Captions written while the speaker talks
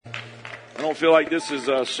don't feel like this is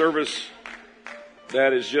a service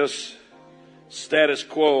that is just status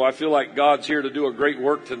quo. I feel like God's here to do a great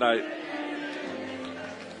work tonight.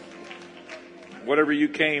 Whatever you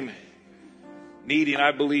came needing,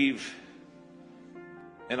 I believe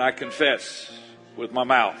and I confess with my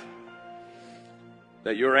mouth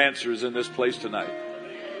that your answer is in this place tonight.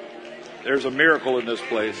 There's a miracle in this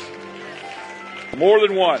place. More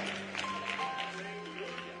than one.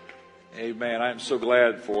 Amen. I am so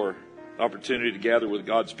glad for the opportunity to gather with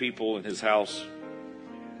God's people in His house.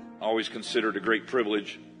 Always considered a great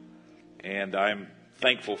privilege. And I'm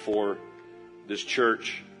thankful for this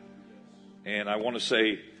church. And I want to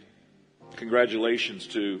say congratulations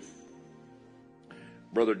to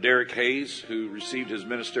Brother Derek Hayes, who received his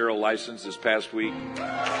ministerial license this past week.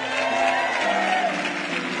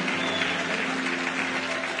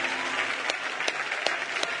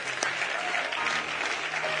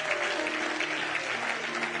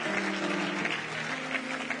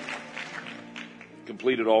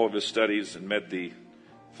 Completed all of his studies and met the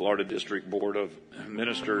Florida District Board of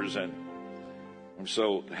Ministers, and I'm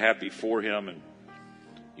so happy for him. And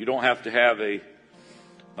you don't have to have a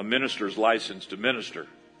minister's license to minister.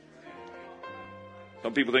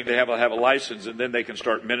 Some people think they have a license and then they can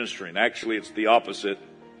start ministering. Actually, it's the opposite.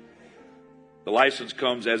 The license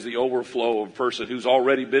comes as the overflow of a person who's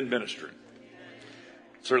already been ministering.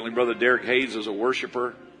 Certainly, Brother Derek Hayes is a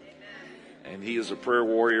worshiper, and he is a prayer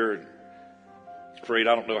warrior. He's prayed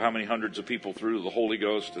I don't know how many hundreds of people through the Holy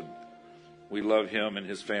Ghost, and we love him and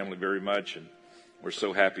his family very much, and we're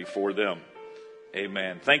so happy for them.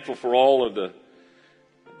 Amen. Thankful for all of the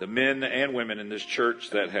men and women in this church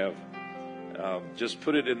that have just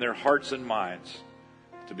put it in their hearts and minds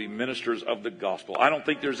to be ministers of the gospel. I don't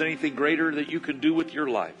think there's anything greater that you can do with your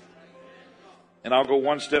life. And I'll go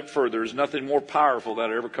one step further. There's nothing more powerful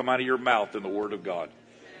that'll ever come out of your mouth than the Word of God.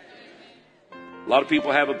 A lot of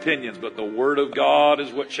people have opinions, but the Word of God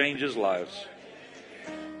is what changes lives.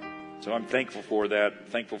 So I'm thankful for that.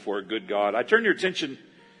 Thankful for a good God. I turn your attention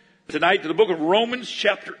tonight to the book of Romans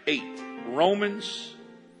chapter 8. Romans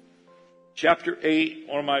chapter 8,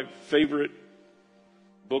 one of my favorite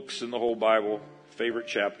books in the whole Bible, favorite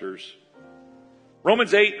chapters.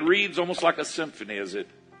 Romans 8 reads almost like a symphony as it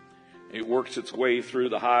works its way through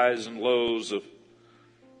the highs and lows of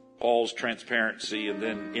Paul's transparency, and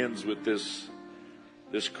then ends with this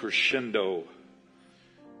crescendo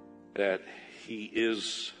that he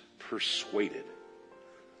is persuaded.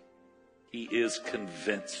 He is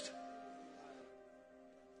convinced.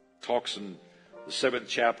 Talks in the 7th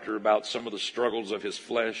chapter about some of the struggles of his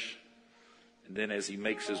flesh. And then as he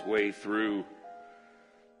makes his way through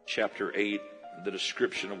chapter 8, the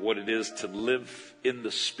description of what it is to live in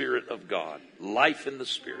the Spirit of God. Life in the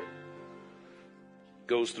Spirit.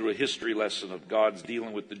 Goes through a history lesson of God's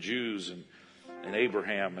dealing with the Jews and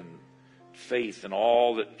Abraham and faith and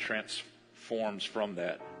all that transforms from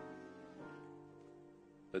that.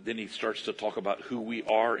 But then he starts to talk about who we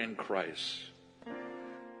are in Christ.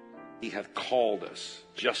 He hath called us,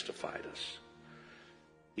 justified us.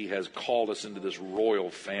 He has called us into this royal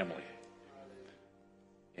family.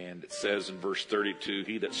 And it says in verse 32,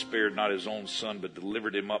 he that spared not his own son, but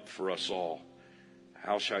delivered him up for us all,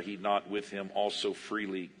 how shall he not with him also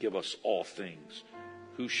freely give us all things?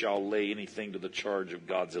 Who shall lay anything to the charge of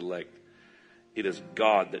God's elect? It is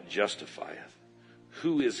God that justifieth.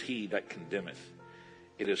 Who is he that condemneth?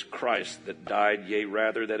 It is Christ that died, yea,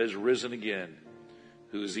 rather, that is risen again,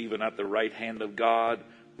 who is even at the right hand of God,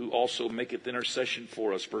 who also maketh intercession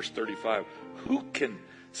for us. Verse 35, who can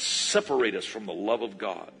separate us from the love of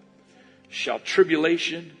God? Shall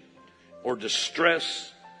tribulation or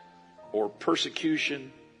distress or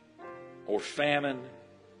persecution or famine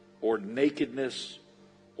or nakedness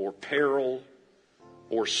or peril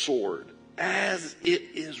or sword? As it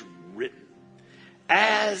is written,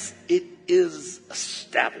 as it is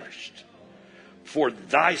established, for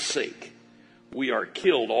thy sake we are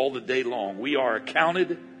killed all the day long. We are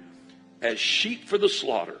accounted as sheep for the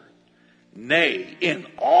slaughter. Nay, in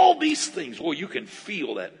all these things, well, you can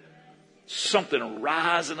feel that something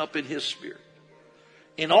rising up in his spirit.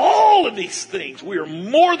 In all of these things, we are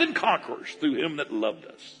more than conquerors through him that loved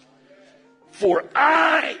us. For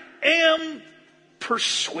I am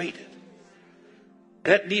persuaded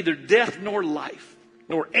that neither death nor life,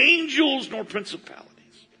 nor angels nor principalities,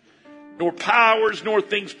 nor powers, nor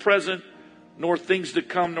things present, nor things to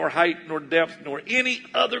come, nor height, nor depth, nor any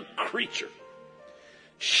other creature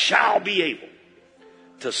shall be able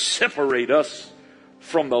to separate us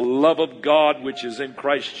from the love of God which is in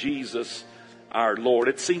Christ Jesus our Lord.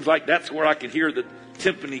 It seems like that's where I can hear the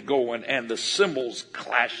timpani going and the cymbals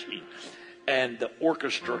clashing and the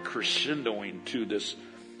orchestra crescendoing to this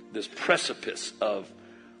precipice of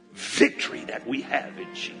victory that we have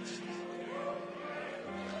in Jesus.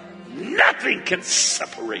 Nothing can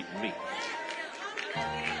separate me.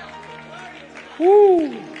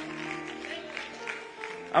 Woo.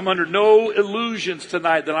 I'm under no illusions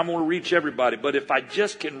tonight that I'm going to reach everybody, but if I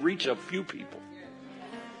just can reach a few people,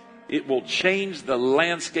 it will change the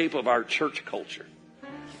landscape of our church culture.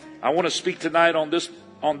 I want to speak tonight on this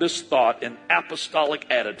thought, an apostolic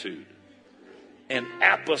attitude. An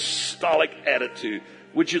apostolic attitude.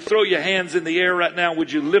 Would you throw your hands in the air right now?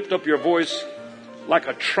 Would you lift up your voice like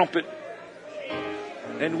a trumpet?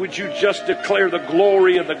 And would you just declare the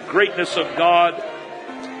glory and the greatness of God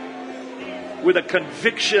with a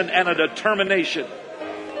conviction and a determination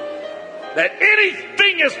that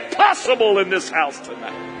anything is possible in this house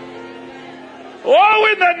tonight? Oh,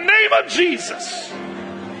 in the name of Jesus,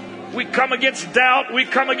 we come against doubt. We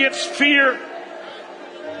come against fear.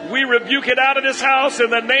 We rebuke it out of this house in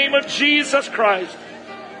the name of Jesus Christ.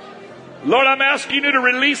 Lord, I'm asking you to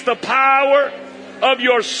release the power of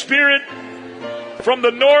your Spirit from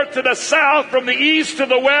the north to the south, from the east to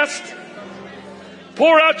the west.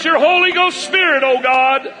 Pour out your Holy Ghost Spirit, oh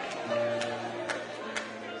God.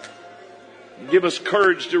 Give us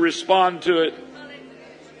courage to respond to it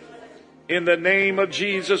in the name of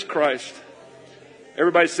Jesus Christ.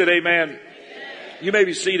 Everybody said amen. You may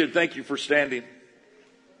be seated. Thank you for standing.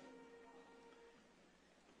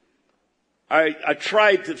 I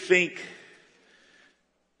tried to think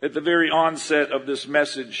at the very onset of this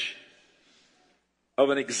message of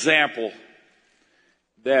an example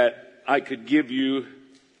that I could give you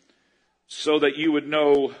so that you would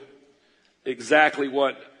know exactly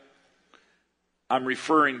what I'm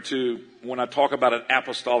referring to when I talk about an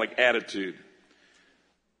apostolic attitude.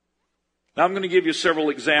 Now I'm going to give you several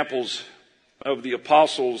examples of the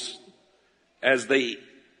apostles as they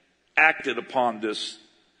acted upon this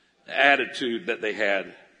attitude that they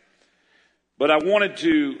had. But I wanted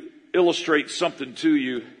to illustrate something to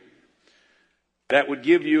you that would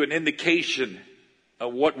give you an indication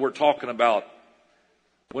of what we're talking about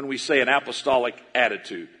when we say an apostolic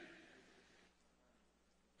attitude.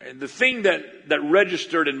 And the thing that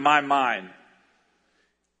registered in my mind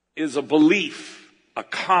is a belief, a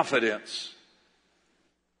confidence,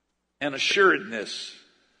 an assuredness,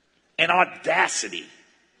 an audacity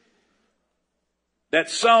that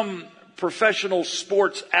some professional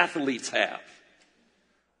sports athletes have.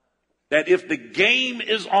 That if the game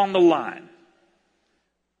is on the line,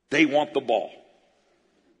 they want the ball.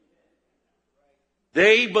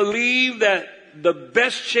 They believe that the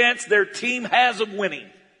best chance their team has of winning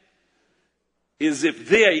is if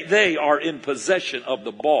they are in possession of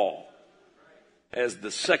the ball as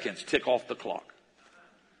the seconds tick off the clock.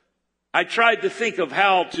 I tried to think of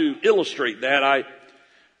how to illustrate that. I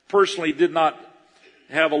personally did not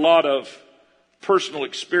have a lot of personal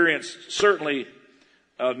experience, certainly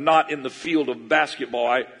not in the field of basketball.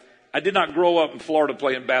 I did not grow up in Florida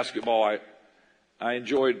playing basketball. I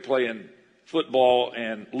enjoyed playing football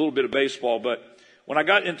and a little bit of baseball, but when I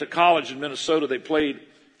got into college in Minnesota, they played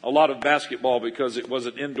a lot of basketball because it was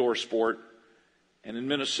an indoor sport. And in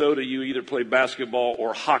Minnesota, you either play basketball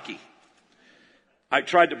or hockey. I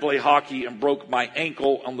tried to play hockey and broke my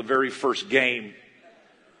ankle on the very first game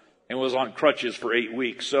and was on crutches for 8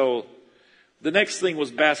 weeks. So the next thing was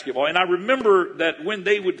basketball. And I remember that when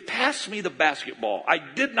they would pass me the basketball, I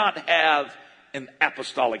did not have an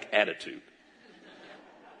apostolic attitude.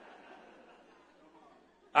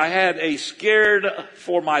 I had a scared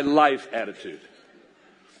for my life attitude.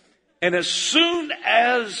 And as soon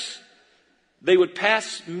as they would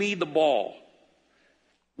pass me the ball,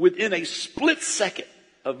 within a split second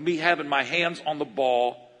of me having my hands on the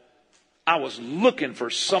ball, I was looking for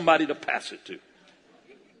somebody to pass it to.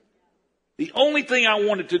 The only thing I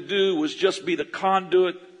wanted to do was just be the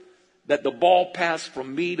conduit that the ball passed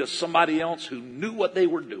from me to somebody else who knew what they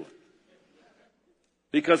were doing.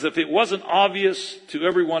 Because if it wasn't obvious to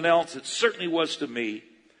everyone else, it certainly was to me,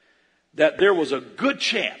 that there was a good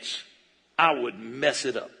chance I would mess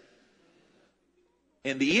it up.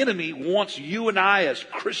 And the enemy wants you and I as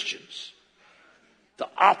Christians to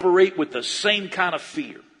operate with the same kind of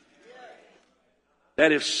fear.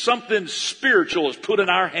 That if something spiritual is put in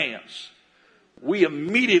our hands, we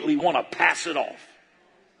immediately want to pass it off.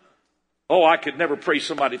 Oh, I could never pray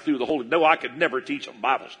somebody through the Holy. No, I could never teach a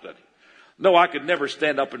Bible study. No, I could never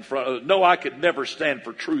stand up in front of. No, I could never stand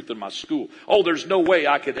for truth in my school. Oh, there's no way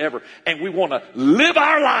I could ever. And we want to live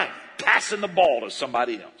our life passing the ball to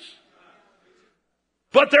somebody else.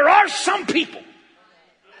 But there are some people,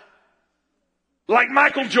 like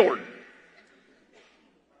Michael Jordan.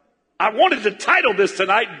 I wanted to title this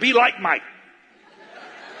tonight, Be Like Mike.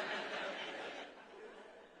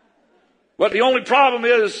 But the only problem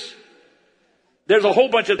is there's a whole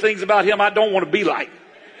bunch of things about him I don't want to be like.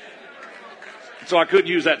 So I couldn't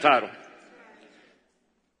use that title.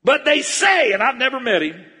 But they say, and I've never met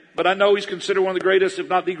him, but I know he's considered one of the greatest, if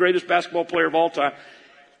not the greatest basketball player of all time.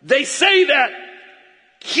 They say that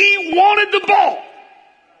he wanted the ball.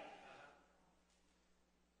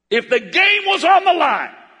 If the game was on the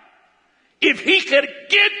line, if he could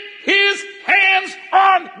get his hands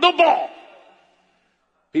on the ball,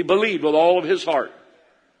 he believed with all of his heart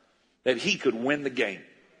that he could win the game.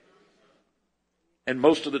 And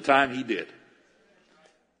most of the time he did.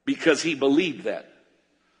 Because he believed that.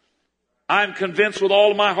 I'm convinced with all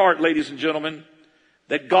of my heart, ladies and gentlemen,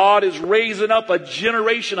 that God is raising up a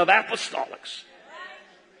generation of apostolics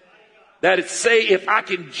that say, if I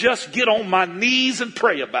can just get on my knees and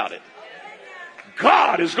pray about it,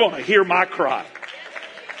 God is going to hear my cry.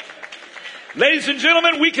 Ladies and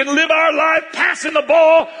gentlemen, we can live our life passing the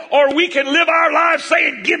ball, or we can live our life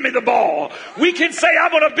saying, give me the ball. We can say,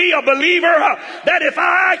 I'm going to be a believer that if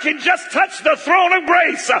I can just touch the throne of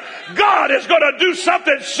grace, God is going to do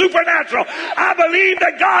something supernatural. I believe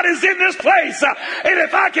that God is in this place. And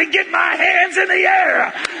if I can get my hands in the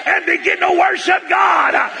air and begin to worship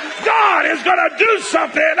God, God is going to do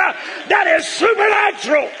something that is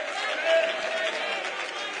supernatural.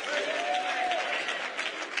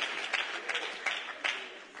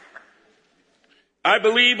 I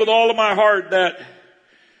believe with all of my heart that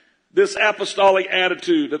this apostolic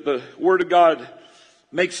attitude, that the Word of God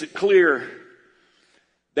makes it clear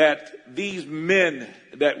that these men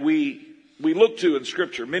that we look to in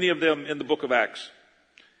Scripture, many of them in the book of Acts,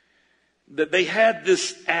 that they had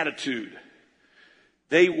this attitude.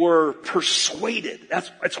 They were persuaded.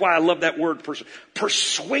 That's why I love that word,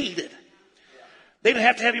 persuaded. They didn't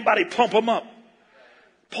have to have anybody pump them up.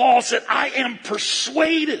 Paul said, I am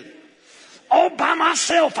persuaded. All by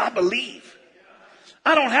myself, I believe.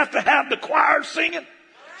 I don't have to have the choir singing.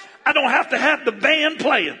 I don't have to have the band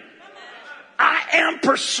playing. I am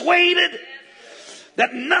persuaded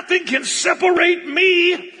that nothing can separate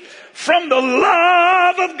me from the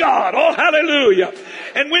love of God. Oh, hallelujah.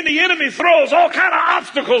 And when the enemy throws all kind of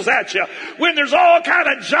obstacles at you, when there's all kind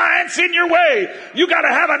of giants in your way, you got to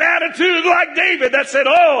have an attitude like David that said,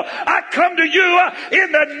 oh, I come to you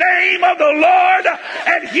in the name of the Lord,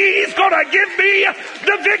 and he's going to give me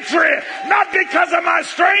the victory. Not because of my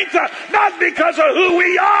strength, not because of who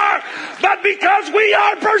we are, but because we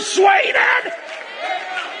are persuaded.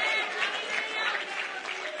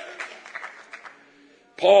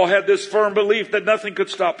 Paul had this firm belief that nothing could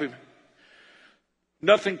stop him.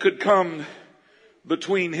 Nothing could come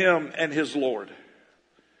between him and his Lord.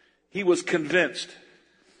 He was convinced.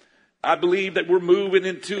 I believe that we're moving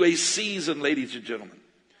into a season, ladies and gentlemen,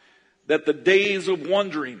 that the days of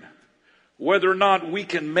wondering whether or not we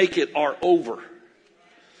can make it are over.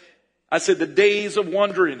 I said the days of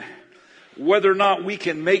wondering whether or not we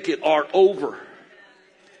can make it are over.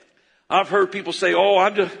 I've heard people say, oh,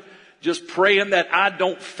 I'm just praying that I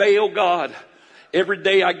don't fail God. Every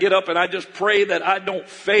day I get up and I just pray that I don't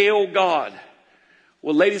fail God.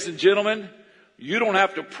 Well, ladies and gentlemen, you don't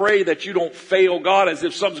have to pray that you don't fail God as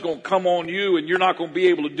if something's going to come on you and you're not going to be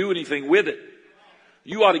able to do anything with it.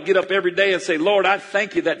 You ought to get up every day and say, Lord, I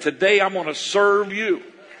thank you that today I'm going to serve you.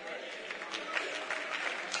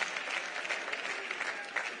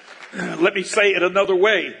 Let me say it another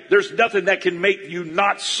way. There's nothing that can make you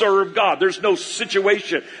not serve God. There's no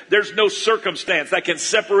situation. There's no circumstance that can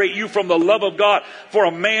separate you from the love of God. For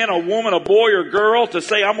a man, a woman, a boy or girl to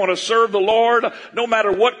say, I'm going to serve the Lord no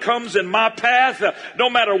matter what comes in my path, no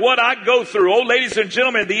matter what I go through. Oh, ladies and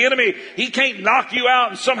gentlemen, the enemy, he can't knock you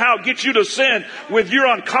out and somehow get you to sin with your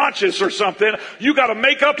unconscious or something. You got to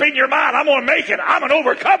make up in your mind, I'm going to make it. I'm an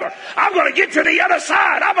overcomer. I'm going to get to the other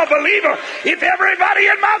side. I'm a believer. If everybody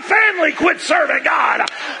in my family quit serving God,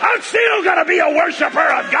 I'm still going to be a worshiper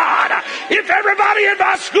of God. If everybody in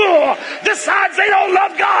my school decides they don't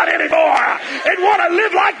love God anymore and want to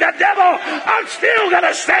live like the devil, I'm still going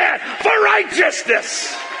to stand for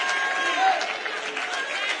righteousness.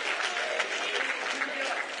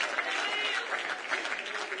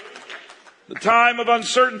 The time of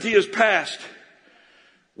uncertainty is past.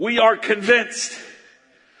 We are convinced.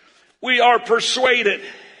 We are persuaded.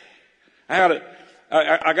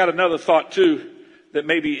 I got another thought too that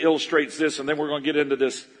maybe illustrates this, and then we're going to get into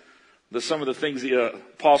this, some of the things the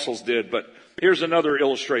apostles did. But here's another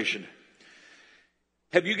illustration.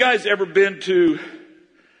 Have you guys ever been to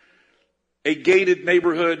a gated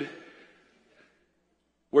neighborhood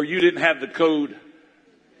where you didn't have the code?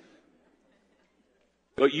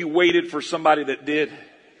 but you waited for somebody that did?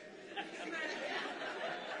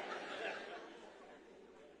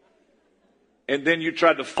 And then you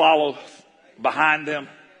tried to follow behind them?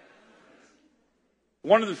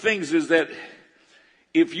 One of the things is that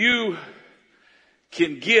if you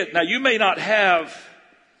can get, now you may not have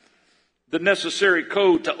the necessary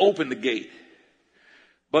code to open the gate,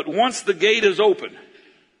 but once the gate is open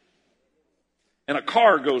and a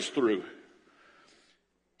car goes through,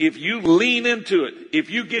 if you lean into it, if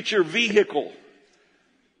you get your vehicle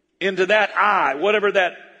into that eye, whatever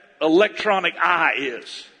that electronic eye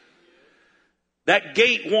is, that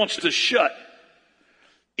gate wants to shut.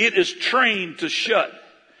 It is trained to shut.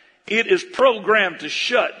 It is programmed to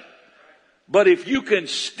shut. But if you can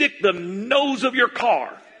stick the nose of your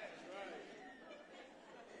car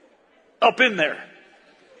up in there,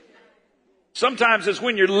 sometimes it's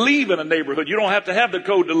when you're leaving a neighborhood. You don't have to have the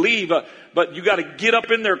code to leave, but you got to get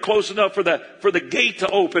up in there close enough for the gate to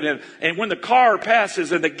open. And when the car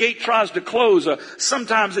passes and the gate tries to close,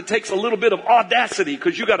 sometimes it takes a little bit of audacity,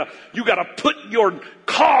 because you got to put your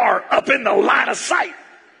car up in the line of sight.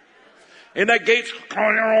 And that gate's,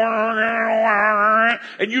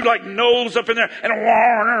 and you like nose up in there,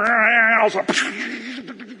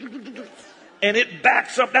 and it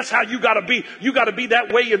backs up. That's how you gotta be. You gotta be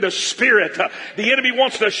that way in the spirit. The enemy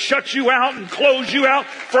wants to shut you out and close you out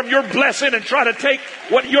from your blessing and try to take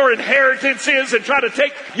what your inheritance is and try to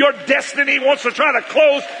take your destiny. He wants to try to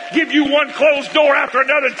give you one closed door after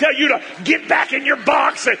another and tell you to get back in your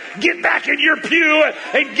box and get back in your pew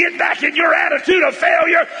and get back in your attitude of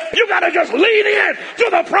failure. You gotta just lean in to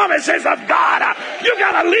the promises of God. You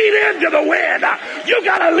gotta lean into the wind. You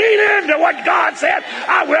gotta lean into what God said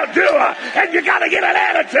I will do. And you got to get an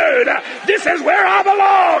attitude. This is where I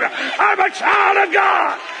belong. I'm a child of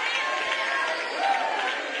God.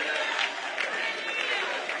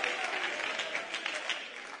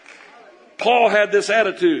 Paul had this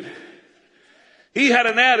attitude. He had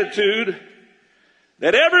an attitude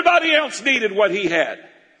that everybody else needed what he had.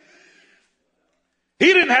 He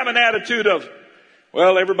didn't have an attitude of,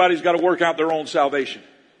 well, everybody's got to work out their own salvation.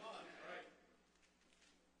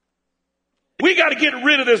 We got to get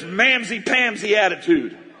rid of this mamsy-pamsy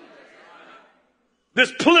attitude.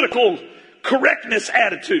 This political correctness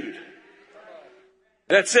attitude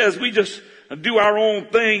that says we just do our own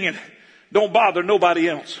thing and don't bother nobody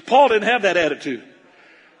else. Paul didn't have that attitude.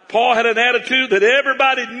 Paul had an attitude that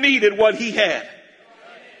everybody needed what he had.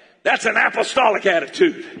 That's an apostolic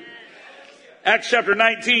attitude. Acts chapter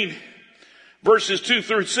 19, verses 2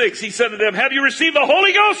 through 6. He said to them, have you received the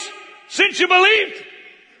Holy Ghost since you believed?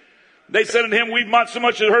 They said unto him, we've not so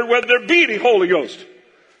much as heard whether there be any Holy Ghost.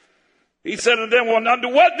 He said unto them, well, unto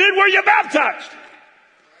what then were you baptized?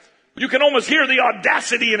 You can almost hear the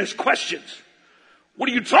audacity in his questions. What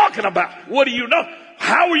are you talking about? What do you know?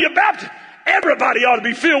 How were you baptized? Everybody ought to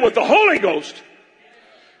be filled with the Holy Ghost.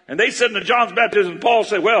 And they said unto John's baptism, Paul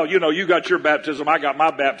said, well, you got your baptism, I got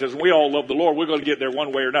my baptism. We all love the Lord. We're going to get there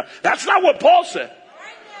one way or another. That's not what Paul said.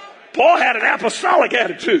 Paul had an apostolic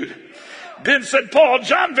attitude. Then said Paul,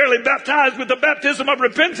 John verily baptized with the baptism of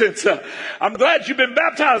repentance. I'm glad you've been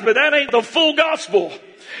baptized, but that ain't the full gospel.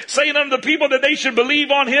 Saying unto the people that they should believe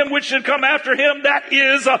on him which should come after him, that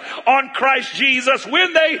is, on Christ Jesus.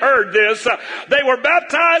 When they heard this, they were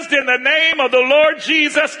baptized in the name of the Lord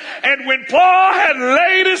Jesus. And when Paul had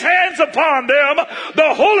laid his hands upon them,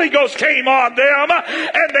 the Holy Ghost came on them,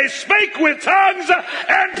 and they spake with tongues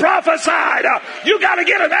and prophesied. You got to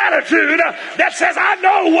get an attitude that says, I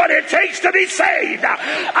know what it takes to be saved.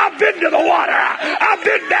 I've been to the water. I've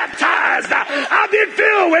been baptized. I've been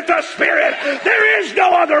filled with the Spirit. There is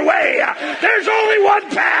no other way. There's only one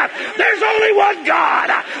path. There's only one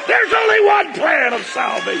God. There's only one plan of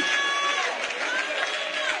salvation.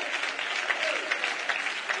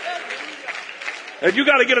 And you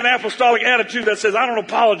got to get an apostolic attitude that says, I don't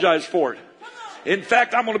apologize for it. In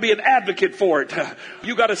fact, I'm going to be an advocate for it.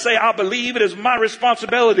 You got to say, I believe it is my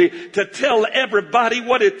responsibility to tell everybody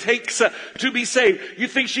what it takes to be saved. You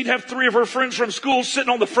think she'd have 3 of her friends from school sitting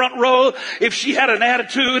on the front row if she had an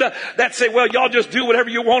attitude that say, well, y'all just do whatever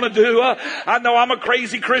you want to do. I know I'm a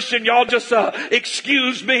crazy Christian. Y'all just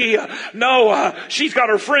excuse me. No, she's got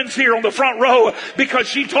her friends here on the front row because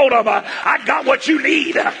she told them, I got what you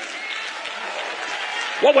need.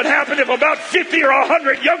 What would happen if about 50 or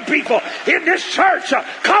 100 young people in this church,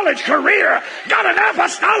 college career, got an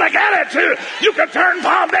apostolic attitude? You could turn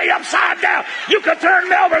Palm Bay upside down. You could turn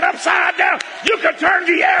Melbourne upside down. You could turn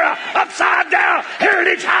Vieira upside down.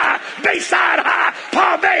 Heritage High, Bayside High,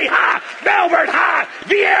 Palm Bay High, Melbourne High,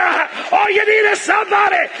 Vieira High. All you need is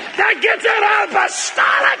somebody that gets an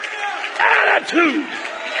apostolic attitude.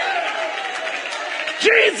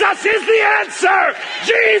 Jesus is the answer.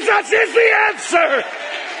 Jesus is the answer.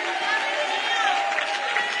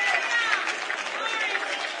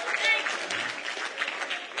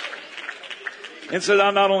 And said,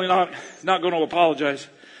 I'm not only not going to apologize.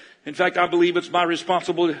 In fact, I believe it's my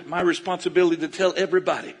responsibility to tell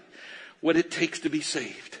everybody what it takes to be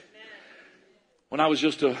saved. When I was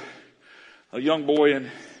just a young boy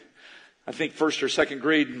in, I think, first or second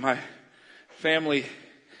grade, in my family,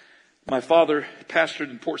 my father pastored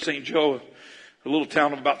in Port St. Joe, a little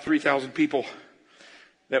town of about 3,000 people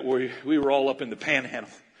that we were all up in the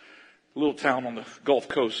Panhandle, a little town on the Gulf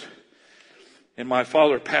Coast. And my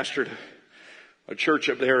father pastored a church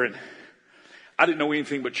up there, and I didn't know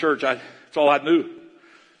anything but church. That's all I knew.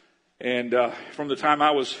 And from the time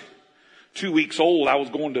I was 2 weeks old, I was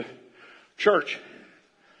going to church.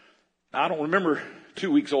 Now, I don't remember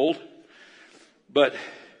 2 weeks old, but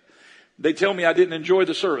they tell me I didn't enjoy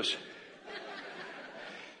the service.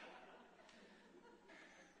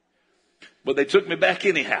 But they took me back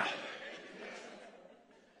anyhow.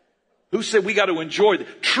 Who said we got to enjoy?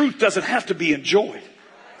 Truth doesn't have to be enjoyed.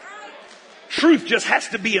 Truth just has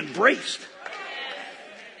to be embraced.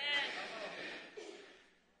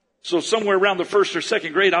 So somewhere around the first or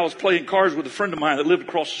second grade, I was playing cards with a friend of mine that lived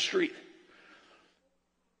across the street.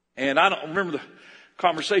 And I don't remember the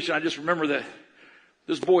conversation. I just remember that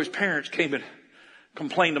this boy's parents came and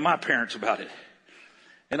complained to my parents about it.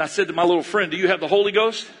 And I said to my little friend, do you have the Holy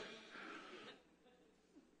Ghost?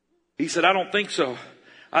 He said, I don't think so.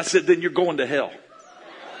 I said, then you're going to hell.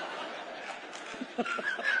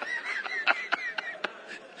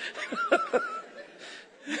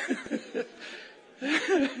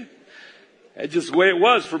 That's just the way it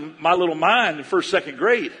was for my little mind in first, second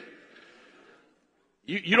grade.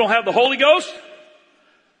 You don't have the Holy Ghost?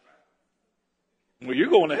 Well, you're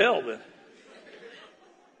going to hell then.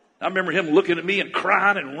 I remember him looking at me and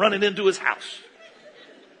crying and running into his house.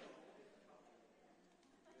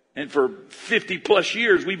 And for 50 plus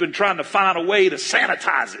years, we've been trying to find a way to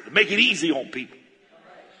sanitize it, to make it easy on people.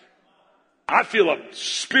 I feel a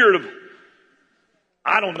spirit of,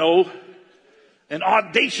 I don't know, an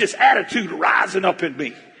audacious attitude rising up in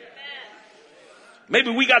me.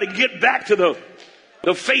 Maybe we got to get back to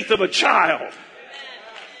the faith of a child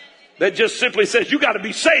that just simply says, you got to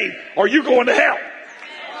be saved or you're going to hell.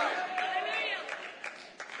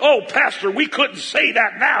 Oh, Pastor, we couldn't say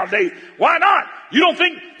that nowadays. Why not? You don't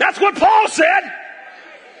think that's what Paul said?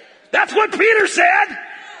 That's what Peter said.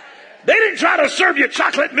 They didn't try to serve you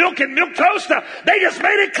chocolate milk and milk toast. They just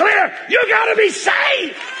made it clear, you got to be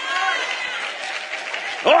saved.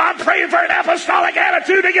 Oh, I'm praying for an apostolic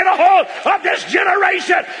attitude to get a hold of this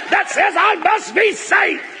generation that says, I must be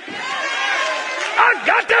saved. I've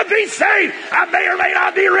got to be saved. I may or may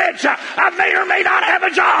not be rich. I may or may not have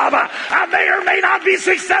a job. I may or may not be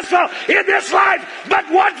successful in this life.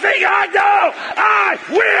 But one thing I know, I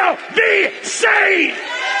will be saved.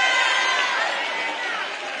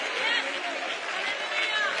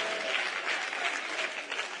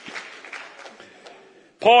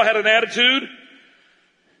 Paul had an attitude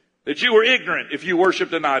that you were ignorant if you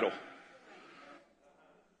worshiped an idol.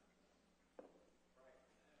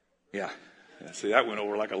 Yeah. See, that went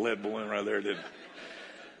over like a lead balloon right there, didn't it?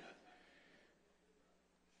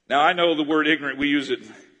 Now, I know the word ignorant, we use it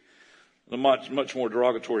in a much more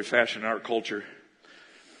derogatory fashion in our culture.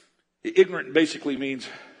 Ignorant basically means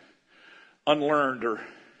unlearned or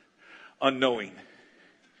unknowing.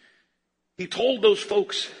 He told those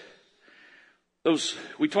folks, those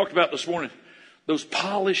we talked about this morning, those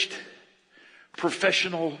polished,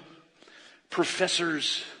 professional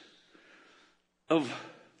professors of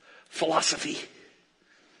philosophy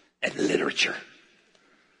and literature.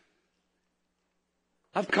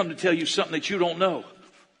 I've come to tell you something that you don't know.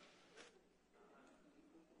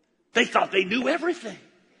 They thought they knew everything.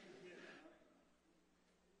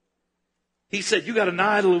 He said, you got an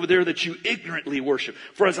idol over there that you ignorantly worship.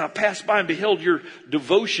 For as I passed by and beheld your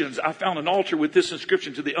devotions, I found an altar with this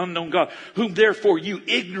inscription, to the unknown God, whom therefore you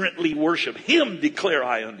ignorantly worship. Him declare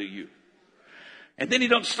I unto you. And then he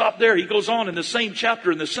doesn't stop there. He goes on in the same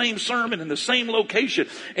chapter, in the same sermon, in the same location.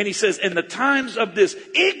 And he says, in the times of this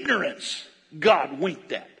ignorance, God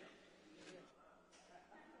winked at.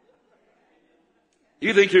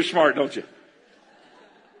 You think you're smart, don't you?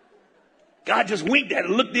 God just winked at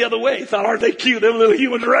it, looked the other way. He thought, aren't they cute? Them little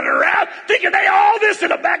humans running around thinking they all this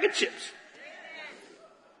in a bag of chips.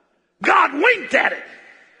 God winked at it.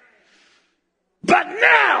 But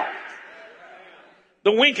now,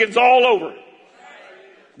 the winking's all over.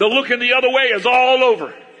 The looking the other way is all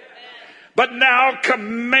over. but now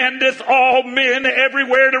commandeth all men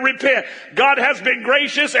everywhere to repent. God has been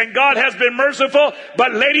gracious and God has been merciful,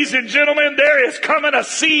 but ladies and gentlemen, there is coming a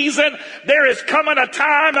season, there is coming a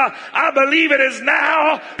time, I believe it is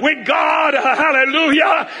now, when God,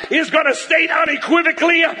 hallelujah, is going to state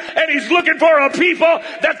unequivocally, and he's looking for a people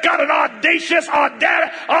that's got an audacious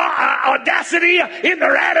audacity in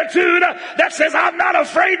their attitude that says, I'm not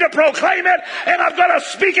afraid to proclaim it, and I'm going to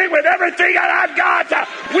speak it with everything that I've got.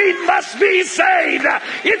 We must be saved.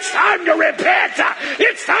 It's time to repent.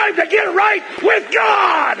 It's time to get right with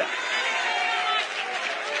God.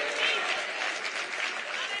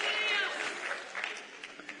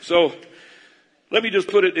 So, let me just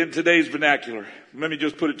put it in today's vernacular. Let me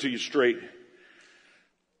just put it to you straight.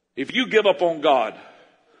 If you give up on God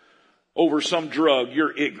over some drug,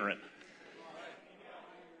 you're ignorant.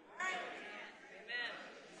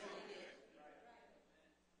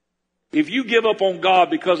 If you give up on God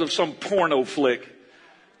because of some porno flick,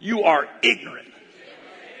 you are ignorant.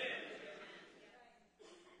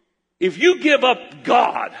 If you give up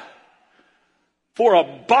God for a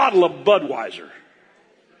bottle of Budweiser,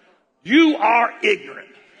 you are ignorant.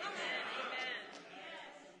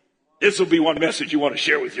 This will be one message you want to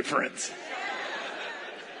share with your friends.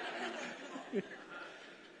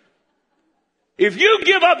 If you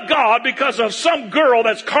give up God because of some girl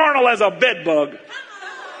that's carnal as a bedbug,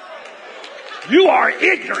 you are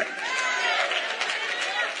ignorant.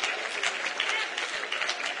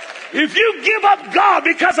 If you give up God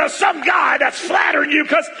because of some guy that's flattering you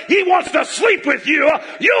because he wants to sleep with you,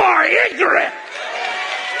 you are ignorant.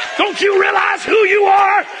 Don't you realize who you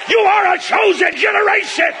are? You are a chosen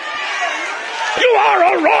generation. You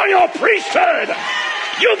are a royal priesthood.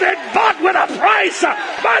 You've been bought with a price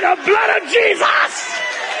by the blood of Jesus.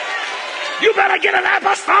 You better get an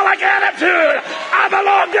apostolic attitude. I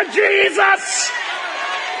belong to Jesus.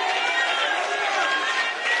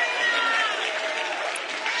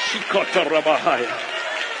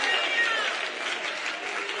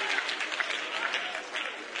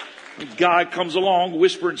 A guy comes along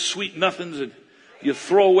whispering sweet nothings and you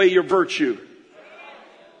throw away your virtue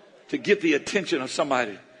to get the attention of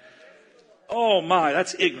somebody. Oh my,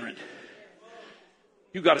 that's ignorant.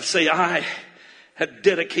 You got to say, I have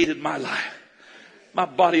dedicated my life. My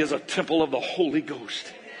body is a temple of the Holy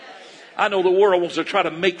Ghost. I know the world wants to try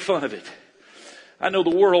to make fun of it. I know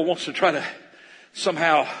the world wants to try to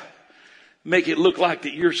somehow make it look like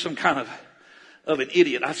that you're some kind of an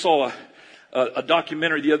idiot. I saw a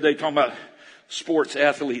documentary the other day talking about sports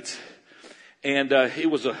athletes. And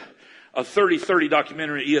it was a 30-30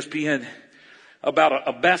 documentary at ESPN about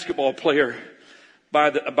a basketball player by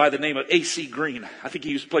the name of AC Green. I think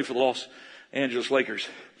he used to play for the Los Angeles Lakers.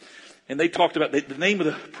 And they talked about, the name of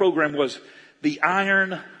the program was The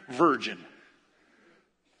Iron Virgin.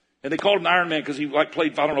 And they called him the Iron Man because he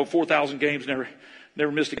played, 4,000 games, never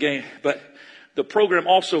missed a game. But the program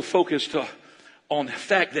also focused on the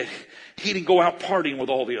fact that he didn't go out partying with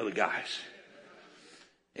all the other guys.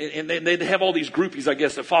 And they'd have all these groupies, I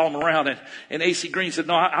guess, that follow him around. And AC Green said,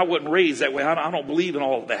 no, I wasn't raised that way. I don't believe in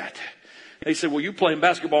all of that. They said, well, you playing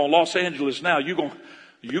basketball in Los Angeles now. You're going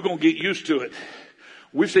to get used to it.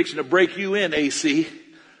 We're fixing to break you in, AC.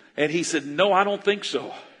 And he said, no, I don't think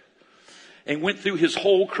so. And went through his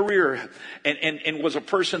whole career and was a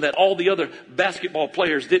person that all the other basketball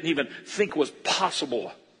players didn't even think was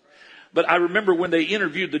possible. But I remember when they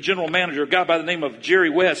interviewed the general manager, a guy by the name of Jerry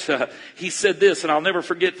West, he said this, and I'll never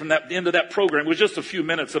forget from the end of that program. It was just a few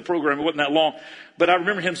minutes of the program. It wasn't that long. But I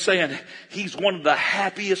remember him saying, he's one of the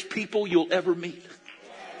happiest people you'll ever meet.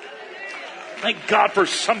 Thank God for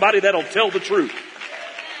somebody that'll tell the truth.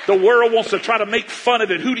 The world wants to try to make fun of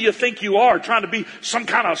it. Who do you think you are? Trying to be some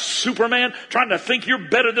kind of Superman? Trying to think you're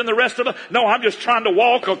better than the rest of them? No, I'm just trying to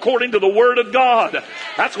walk according to the Word of God.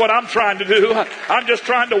 That's what I'm trying to do. I'm just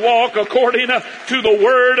trying to walk according to the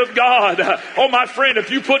Word of God. Oh, my friend, if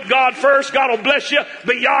you put God first, God will bless you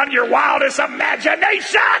beyond your wildest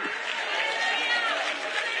imagination.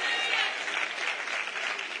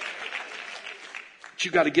 You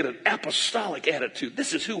got to get an apostolic attitude.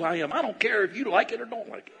 This is who I am. I don't care if you like it or don't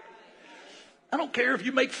like it. I don't care if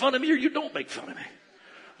you make fun of me or you don't make fun of me.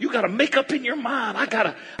 You got to make up in your mind. I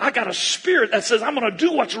got a spirit that says I'm going to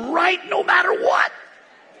do what's right no matter what.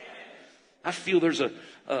 I feel there's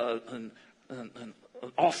an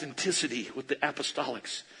authenticity with the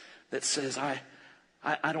apostolics that says I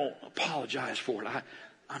don't apologize for it.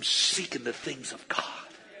 I'm seeking the things of God.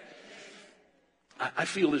 I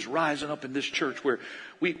feel this rising up in this church where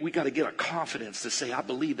we got to get a confidence to say, I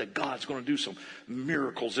believe that God's going to do some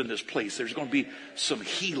miracles in this place. There's going to be some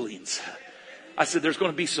healings. I said, there's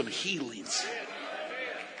going to be some healings.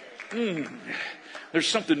 There's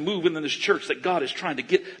something moving in this church that God is trying to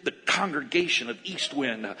get the congregation of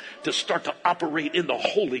Eastwind to start to operate in the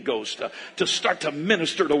Holy Ghost, to start to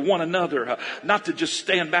minister to one another, not to just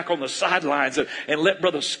stand back on the sidelines and let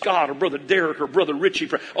Brother Scott or Brother Derek or Brother Richie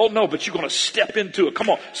pray. Oh no, but you're going to step into it. Come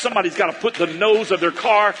on, somebody's got to put the nose of their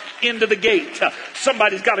car into the gate.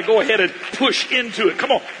 Somebody's got to go ahead and push into it.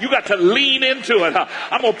 Come on, you got to lean into it.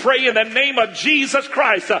 I'm going to pray in the name of Jesus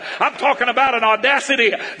Christ. I'm talking about an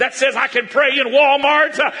audacity that says I can pray in Walmart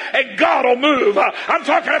and God will move. I'm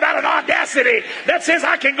talking about an audacity that says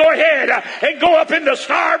I can go ahead and go up into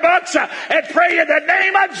Starbucks and pray in the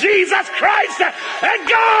name of Jesus Christ and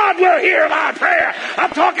God will hear my prayer.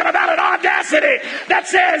 I'm talking about an audacity that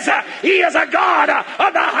says He is a God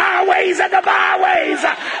of the highways and the byways.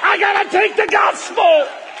 I gotta take the gospel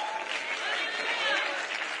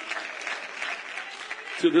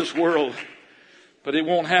to this world, but it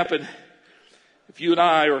won't happen if you and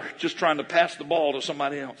I are just trying to pass the ball to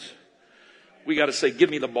somebody else. We got to say, give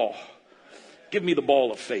me the ball. Give me the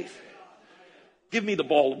ball of faith. Give me the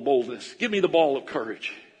ball of boldness. Give me the ball of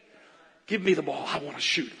courage. Give me the ball. I want to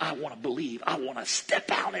shoot. I want to believe. I want to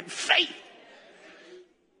step out in faith.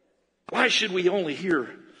 Why should we only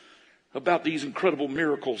hear about these incredible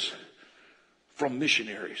miracles from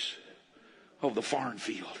missionaries of the foreign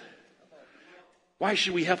field? Why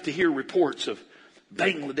should we have to hear reports of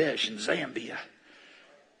Bangladesh and Zambia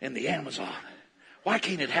and the Amazon? Why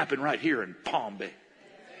can't it happen right here in Palm Bay?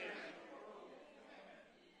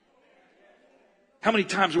 How many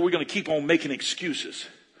times are we going to keep on making excuses?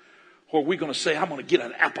 Or are we going to say, I'm going to get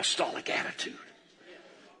an apostolic attitude?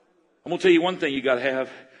 I'm going to tell you one thing you got to have.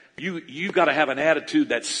 You got to have an attitude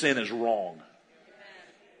that sin is wrong.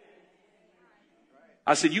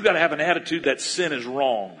 I said, you got to have an attitude that sin is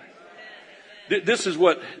wrong. This is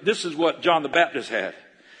what John the Baptist had.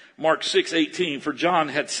 Mark 6:18, for John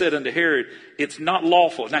had said unto Herod, it's not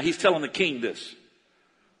lawful. Now he's telling the king this.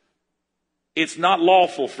 It's not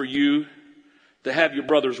lawful for you to have your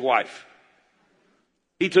brother's wife.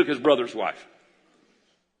 He took his brother's wife.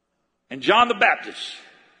 And John the Baptist,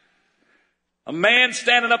 a man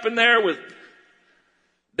standing up in there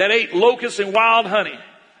that ate locusts and wild honey.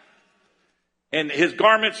 And his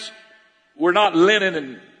garments were not linen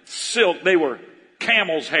and silk, they were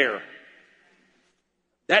camel's hair.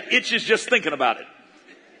 That itches just thinking about it.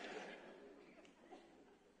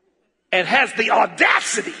 And has the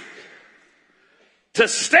audacity to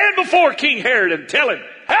stand before King Herod and tell him,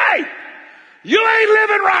 hey, you ain't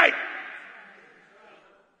living right.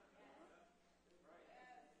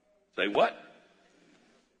 Say what?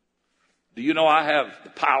 Do you know I have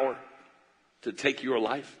the power to take your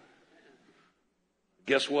life?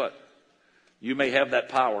 Guess what? You may have that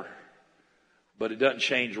power, but it doesn't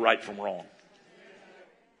change right from wrong.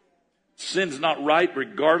 Sin's not right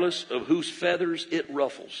regardless of whose feathers it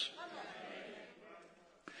ruffles.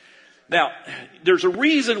 Now, there's a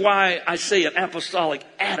reason why I say an apostolic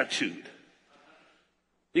attitude.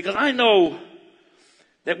 Because I know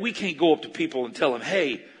that we can't go up to people and tell them,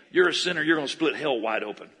 hey, you're a sinner, you're going to split hell wide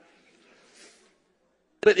open.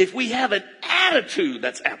 But if we have an attitude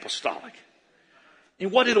that's apostolic,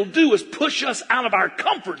 and what it'll do is push us out of our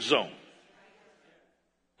comfort zone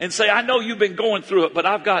and say, I know you've been going through it, but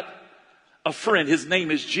I've got a friend. His name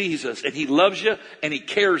is Jesus, and He loves you and He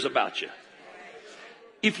cares about you.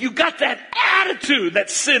 If you got that attitude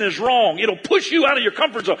that sin is wrong, it'll push you out of your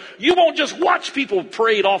comfort zone. You won't just watch people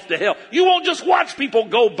parade off to hell. You won't just watch people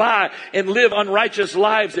go by and live unrighteous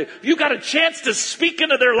lives. If you got a chance to speak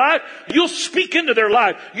into their life, you'll speak into their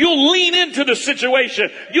life. You'll lean into the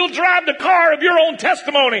situation. You'll drive the car of your own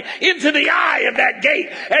testimony into the eye of that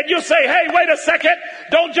gate. And you'll say, hey, wait a second.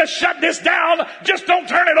 Don't just shut this down. Just don't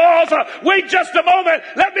turn it off. Wait just a moment.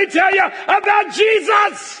 Let me tell you about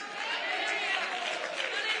Jesus.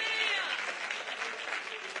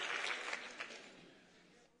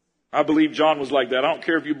 I believe John was like that. I don't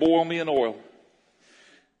care if you boil me in oil.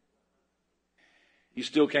 You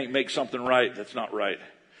still can't make something right that's not right.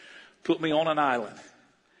 Put me on an island.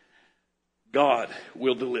 God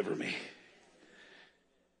will deliver me.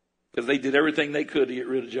 Because they did everything they could to get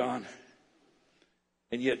rid of John.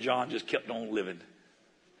 And yet John just kept on living.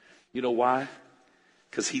 You know why?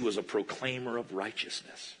 Because he was a proclaimer of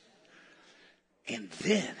righteousness. And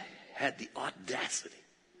then had the audacity,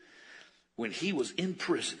 when he was in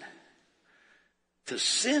prison, to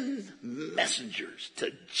send messengers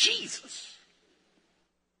to Jesus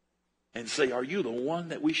and say, are you the one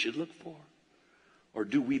that we should look for? Or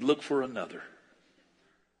do we look for another?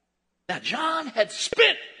 Now, John had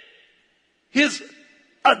spent his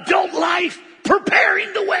adult life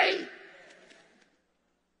preparing the way.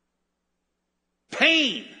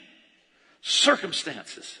 Pain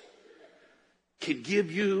circumstances can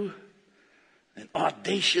give you an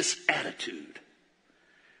audacious attitude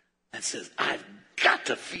that says, I've got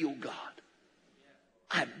to feel God.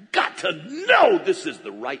 I've got to know this is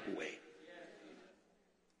the right way.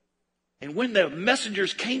 And when the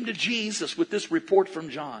messengers came to Jesus with this report from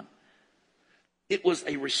John, it was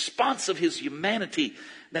a response of his humanity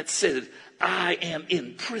that said, I am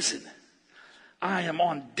in prison. I am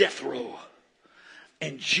on death row.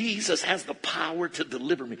 And Jesus has the power to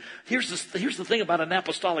deliver me. Here's the thing about an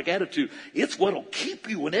apostolic attitude. It's what will keep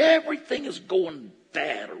you when everything is going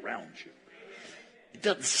bad around you. It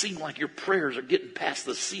doesn't seem like your prayers are getting past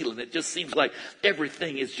the ceiling. It just seems like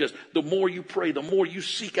everything is just, the more you pray, the more you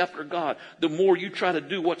seek after God, the more you try to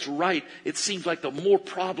do what's right, it seems like the more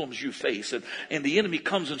problems you face. And the enemy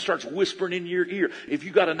comes and starts whispering in your ear. If you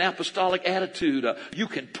got an apostolic attitude, you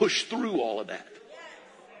can push through all of that.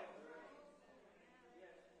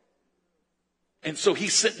 And so he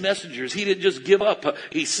sent messengers. He didn't just give up.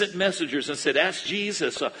 He sent messengers and said, ask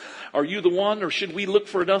Jesus, are you the one or should we look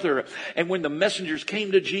for another? And when the messengers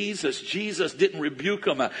came to Jesus, Jesus didn't rebuke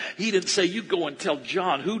them. He didn't say, you go and tell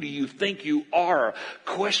John, who do you think you are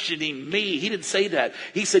questioning me? He didn't say that.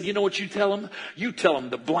 He said, you know what you tell him? You tell him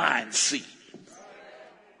the blind see.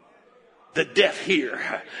 The deaf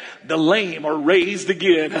hear. The lame are raised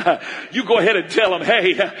again. You go ahead and tell them,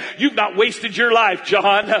 hey, you've not wasted your life,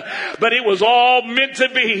 John, but it was all meant to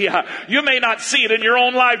be. You may not see it in your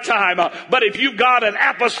own lifetime, but if you've got an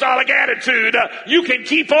apostolic attitude, you can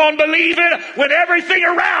keep on believing when everything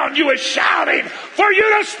around you is shouting for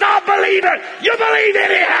you to stop believing. You believe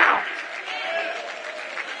anyhow.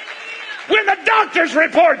 When the doctor's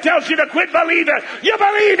report tells you to quit believing, you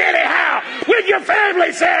believe anyhow. When your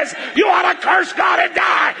family says you ought to curse God and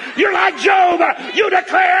die, you're like Job. You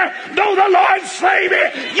declare, though the Lord slay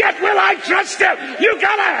me, yet will I trust him. You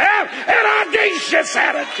gotta have an audacious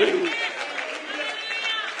attitude.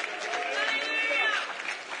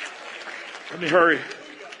 Let me hurry.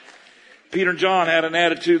 Peter and John had an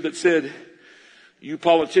attitude that said, you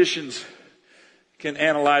politicians can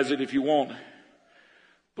analyze it if you want,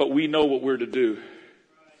 but we know what we're to do.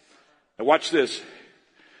 Now watch this.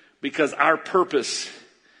 Because our purpose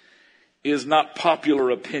is not popular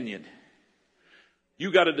opinion.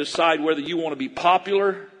 You got to decide whether you want to be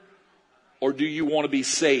popular or do you want to be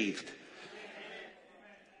saved.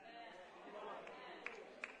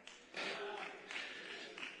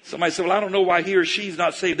 Somebody said, well, I don't know why he or she's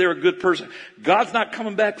not saved. They're a good person. God's not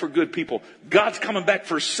coming back for good people. God's coming back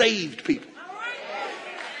for saved people.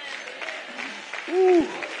 Ooh.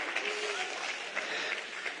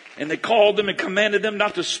 And they called them and commanded them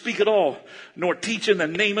not to speak at all, nor teach in the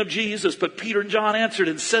name of Jesus. But Peter and John answered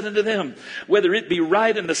and said unto them, whether it be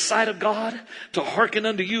right in the sight of God to hearken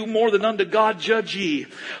unto you more than unto God, judge ye.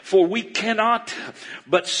 For we cannot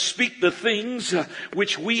but speak the things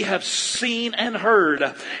which we have seen and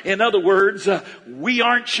heard. In other words, we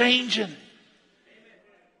aren't changing.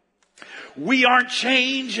 We aren't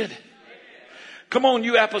changing. Come on,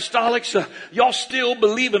 you apostolics. Y'all still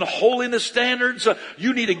believe in holiness standards.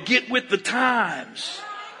 You need to get with the times.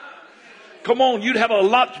 Come on, you'd have a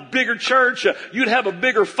lot bigger church. You'd have a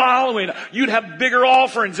bigger following. You'd have bigger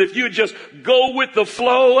offerings if you would just go with the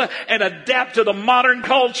flow and adapt to the modern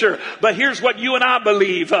culture. But here's what you and I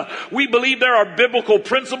believe. We believe there are biblical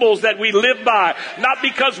principles that we live by, not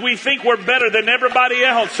because we think we're better than everybody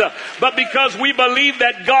else, but because we believe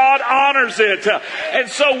that God honors it. And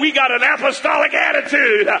so we got an apostolic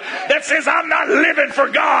attitude that says, I'm not living for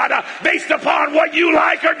God based upon what you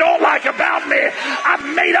like or don't like about me.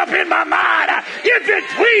 I've made up in my mind, if it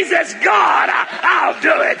pleases God, I'll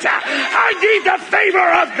do it. I need the favor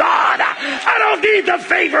of God. I don't need the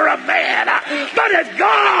favor of man. But if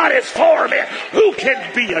God is for me, who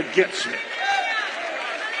can be against me?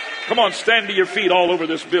 Come on, stand to your feet all over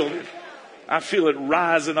this building. I feel it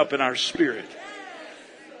rising up in our spirit.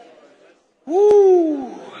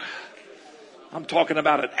 Woo! I'm talking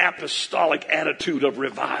about an apostolic attitude of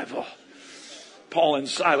revival. Paul and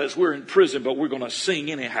Silas, we're in prison, but we're going to sing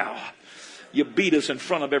anyhow. You beat us in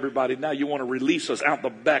front of everybody. Now you want to release us out the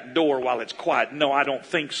back door while it's quiet. No, I don't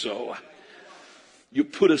think so. You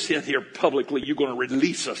put us in here publicly, you're going to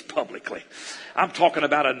release us publicly. I'm talking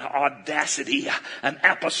about an audacity, an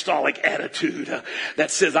apostolic attitude that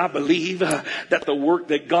says, I believe that the work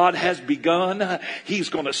that God has begun, He's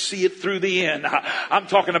going to see it through the end. I'm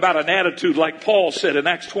talking about an attitude like Paul said in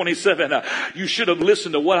Acts 27. You should have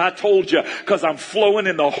listened to what I told you because I'm flowing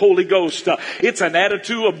in the Holy Ghost. It's an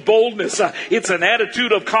attitude of boldness. It's an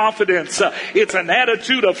attitude of confidence. It's an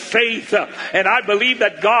attitude of faith. And I believe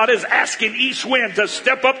that God is asking each wind to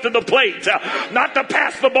step up to the plate, not to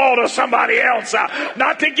pass the ball to somebody else,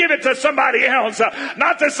 not to give it to somebody else,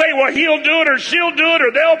 not to say, well, he'll do it or she'll do it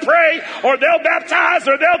or they'll pray or they'll baptize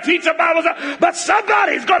or they'll teach a Bible. But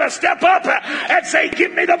somebody's going to step up and say,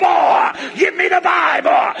 give me the ball, give me the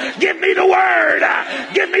Bible, give me the word,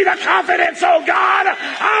 give me the confidence, oh God.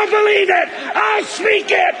 I'll believe it, I'll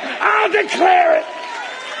speak it, I'll declare it.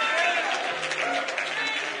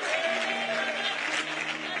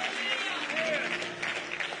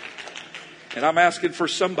 And I'm asking for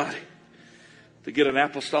somebody to get an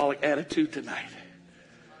apostolic attitude tonight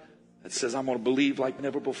that says, I'm going to believe like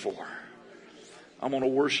never before. I'm going to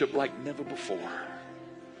worship like never before.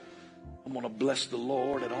 I'm going to bless the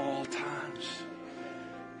Lord at all times.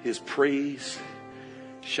 His praise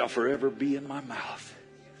shall forever be in my mouth.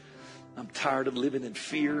 I'm tired of living in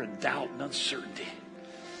fear and doubt and uncertainty.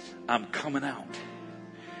 I'm coming out.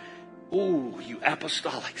 Oh, you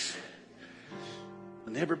apostolics.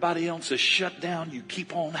 When everybody else is shut down, you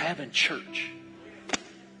keep on having church.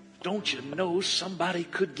 Don't you know somebody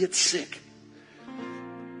could get sick?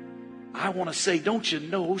 I want to say, don't you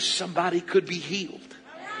know somebody could be healed?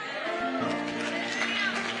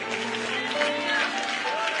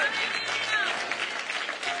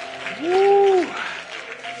 Woo.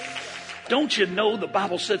 Don't you know the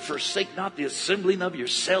Bible said, forsake not the assembling of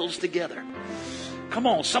yourselves together? Come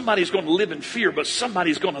on, somebody's going to live in fear, but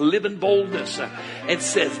somebody's going to live in boldness and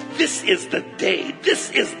says, this is the day, this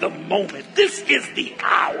is the moment, this is the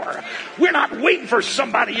hour. We're not waiting for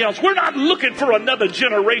somebody else. We're not looking for another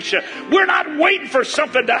generation. We're not waiting for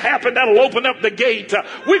something to happen that'll open up the gate.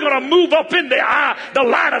 We're going to move up in the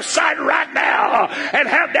line of sight right now and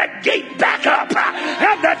have that gate back up.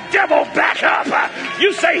 Have the devil back up.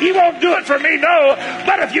 You say he won't do it for me. No,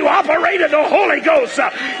 but if you operate in the Holy Ghost,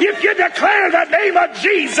 if you declare the name of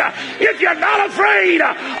Jesus, if you're not afraid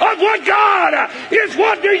of what God is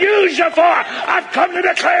wanting to use you for, I've come to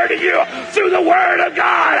declare to you through the Word of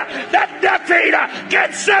God that nothing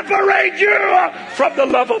can separate you from the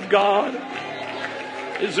love of God.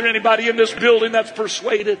 Is there anybody in this building that's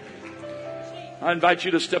persuaded? I invite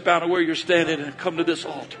you to step out of where you're standing and come to this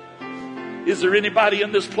altar. Is there anybody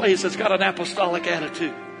in this place that's got an apostolic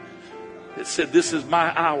attitude that said, this is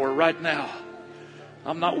my hour right now?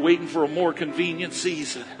 I'm not waiting for a more convenient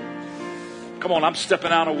season. Come on, I'm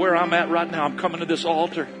stepping out of where I'm at right now. I'm coming to this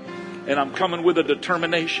altar and I'm coming with a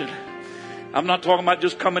determination. I'm not talking about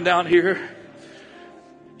just coming down here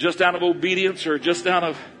just out of obedience or just out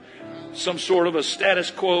of some sort of a status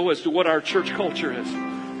quo as to what our church culture is.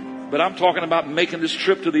 But I'm talking about making this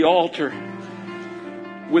trip to the altar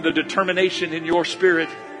with a determination in your spirit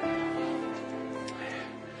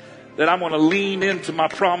that I'm going to lean into my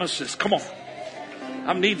promises. Come on.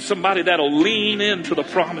 I need somebody that'll lean into the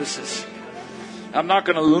promises. I'm not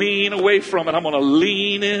going to lean away from it. I'm going to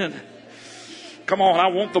lean in. Come on, I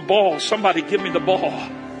want the ball. Somebody give me the ball.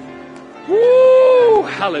 Woo!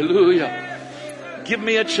 Hallelujah. Give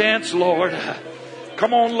me a chance, Lord.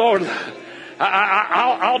 Come on, Lord.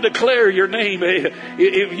 I'll declare your name.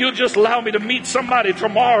 If you'll just allow me to meet somebody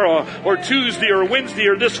tomorrow or Tuesday or Wednesday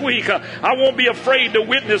or this week, I won't be afraid to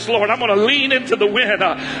witness, Lord. I'm going to lean into the wind.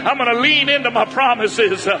 I'm going to lean into my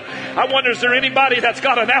promises. I wonder, is there anybody that's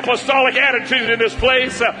got an apostolic attitude in this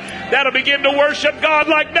place that'll begin to worship God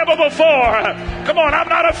like never before? Come on, I'm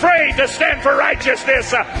not afraid to stand for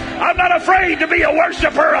righteousness. I'm not afraid to be a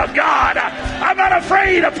worshiper of God. I'm not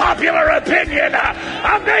afraid of popular opinion.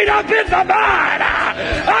 I'm made up in the mind.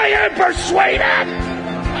 I am persuaded.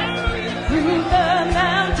 Through the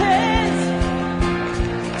mountains,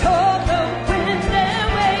 told the wind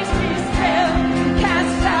and waves be still,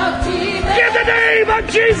 cast out demons. In the name of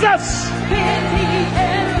Jesus. Bid the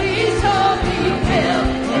enemy's soul be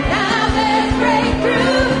filled. And now there's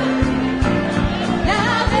breakthrough.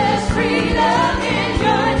 Now there's freedom in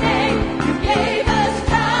your name. You gave us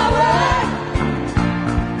power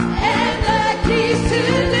and the keys to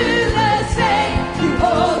do the same. You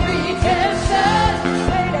hold redemption.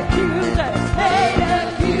 Made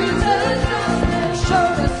accusers known.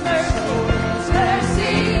 Showed us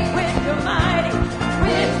mercy with your mighty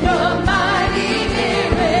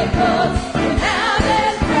miracles. And now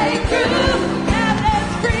there's breakthrough. Now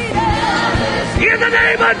there's freedom. In the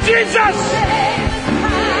name of Jesus.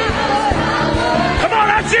 Come on,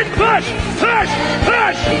 that's it. Push, push,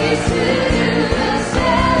 push.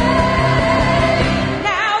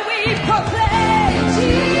 Now we proclaim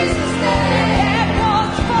Jesus' name.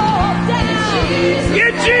 Walls fall down.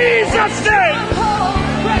 In Jesus' name.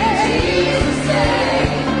 Jesus' name.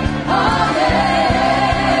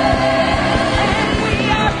 And we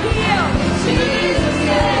are healed. Jesus'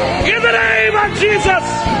 name. In the name of Jesus.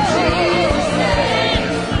 Jesus' name.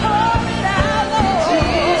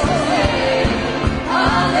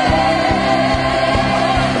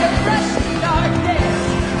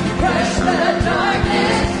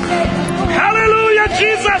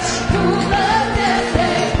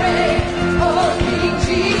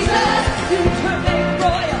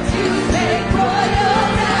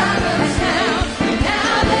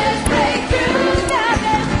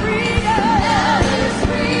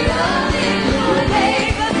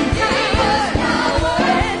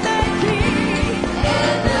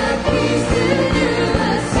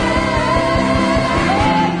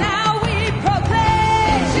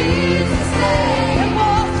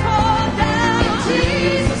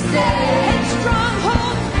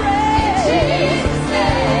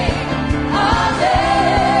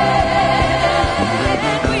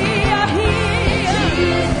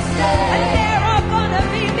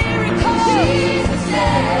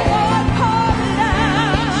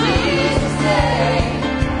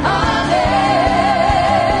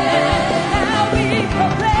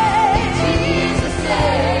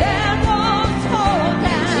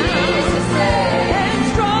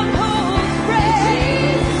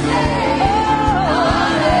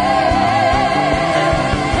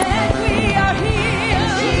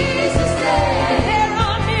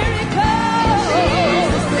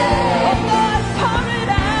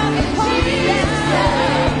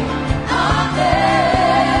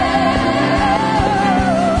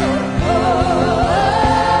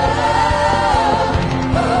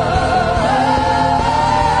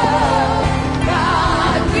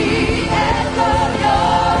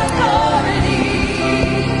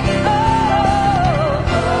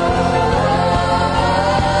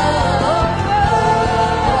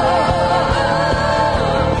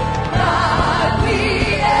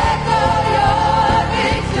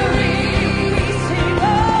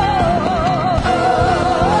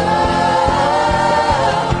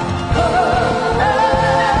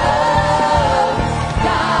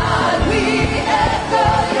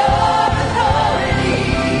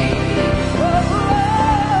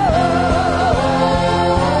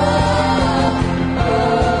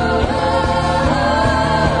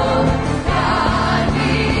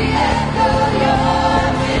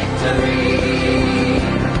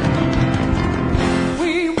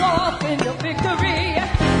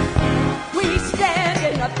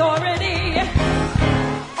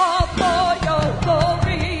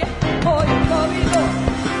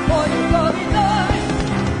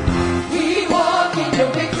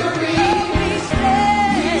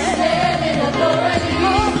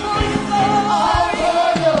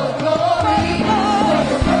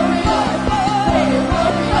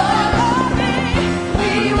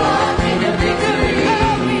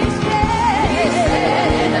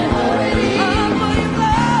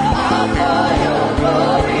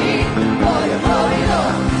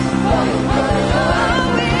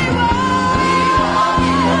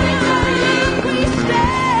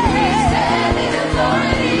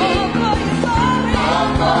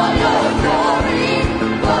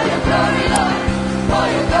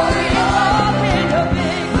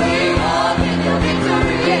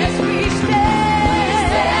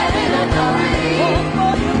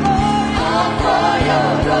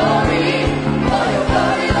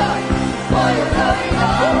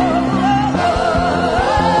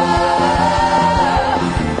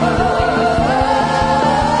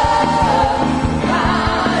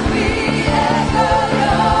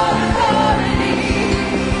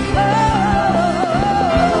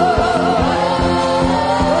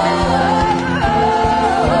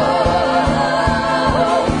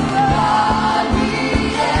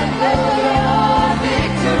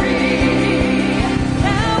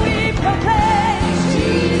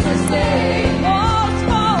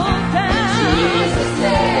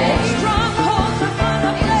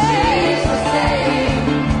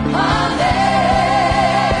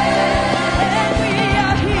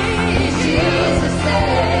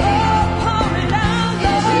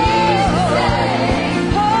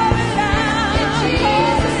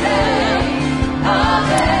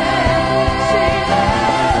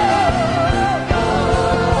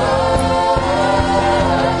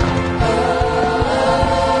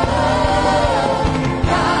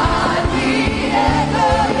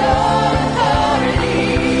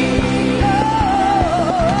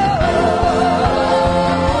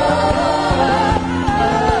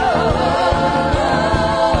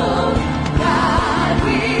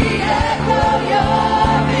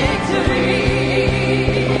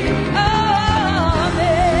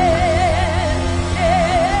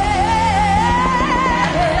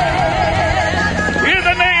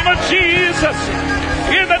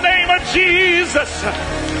 Jesus.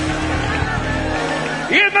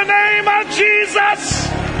 In the name of Jesus.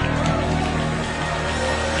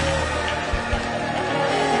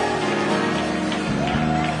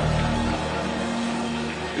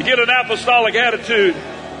 To get an apostolic attitude,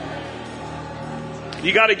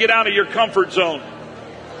 you got to get out of your comfort zone.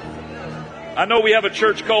 I know we have a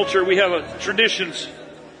church culture, we have traditions,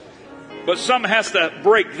 but some has to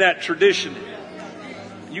break that tradition.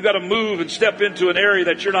 You got to move and step into an area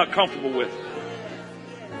that you're not comfortable with.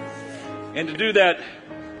 And to do that,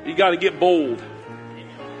 you got to get bold.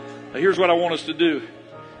 Now here's what I want us to do.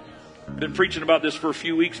 I've been preaching about this for a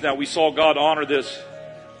few weeks now. We saw God honor this.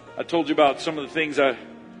 I told you about some of the things I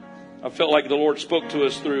felt like the Lord spoke to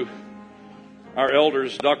us through our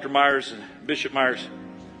elders, Dr. Myers and Bishop Myers.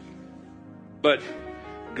 But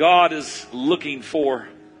God is looking for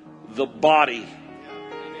the body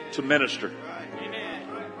to minister.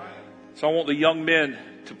 So I want the young men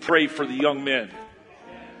to pray for the young men.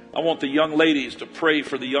 I want the young ladies to pray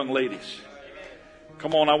for the young ladies.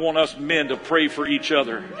 Come on, I want us men to pray for each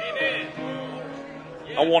other.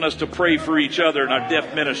 I want us to pray for each other in our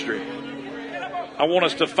deaf ministry. I want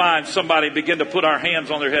us to find somebody and begin to put our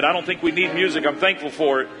hands on their head. I don't think we need music. I'm thankful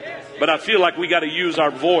for it. But I feel like we got to use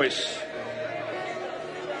our voice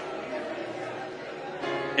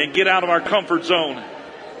and get out of our comfort zone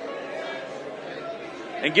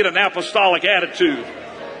and get an apostolic attitude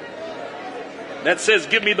that says,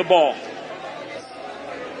 give me the ball.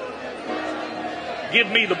 Give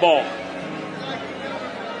me the ball.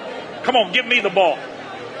 Come on, give me the ball.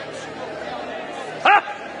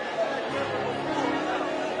 Ha!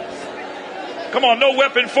 Come on, no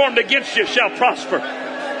weapon formed against you shall prosper.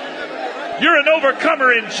 You're an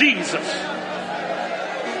overcomer in Jesus.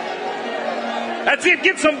 That's it.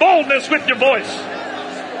 Get some boldness with your voice.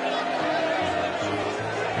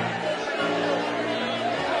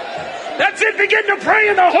 That's it. Begin to pray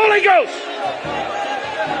in the Holy Ghost.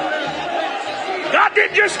 God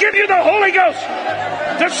didn't just give you the Holy Ghost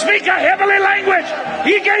to speak a heavenly language.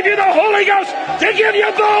 He gave you the Holy Ghost to give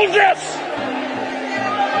you boldness.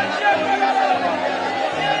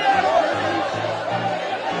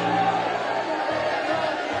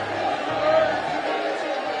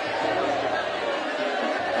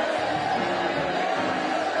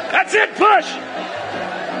 That's it. Push.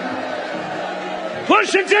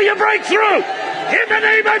 Push until you break through. In the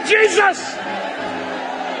name of Jesus.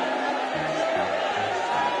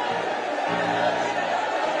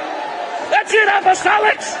 That's it,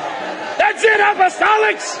 apostolics. That's it,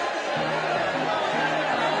 apostolics.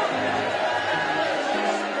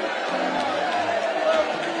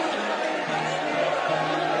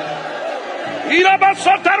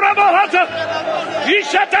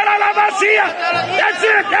 That's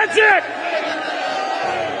it, that's it.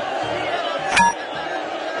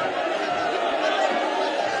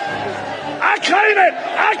 I claim it,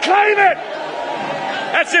 I claim it.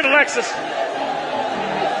 That's it, Alexis.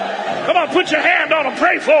 Come on, put your hand on them,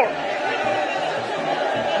 pray for them.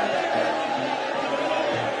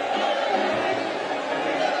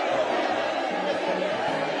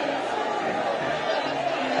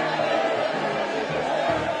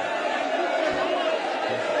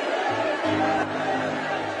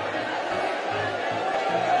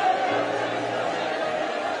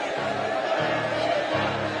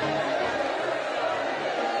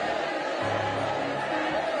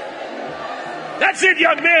 That's it,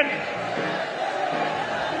 young men.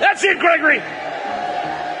 That's it, Gregory.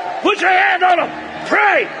 Put your hand on them.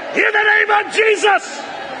 Pray in the name of Jesus.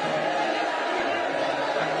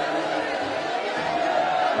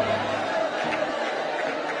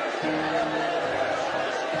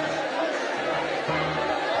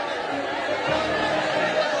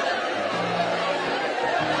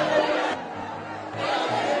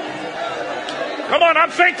 Come on, I'm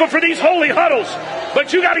thankful for these holy huddles.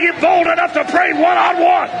 But you got to get bold enough to pray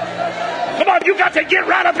one-on-one. Come on, you got to get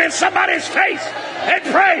right up in somebody's face and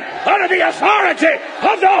pray under the authority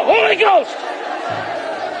of the Holy Ghost.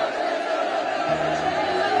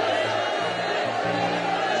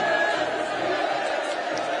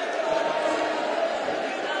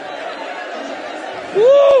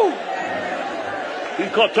 Woo!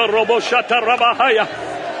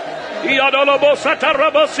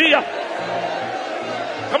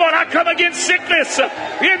 Come on, I come against sickness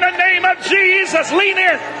in the name of Jesus. Lean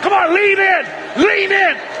in. Come on, lean in. Lean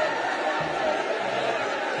in.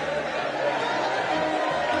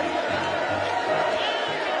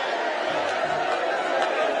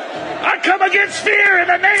 I come against fear in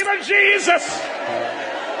the name of Jesus.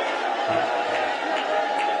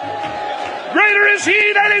 Greater is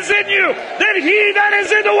He that is in you than he that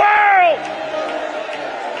is in the world.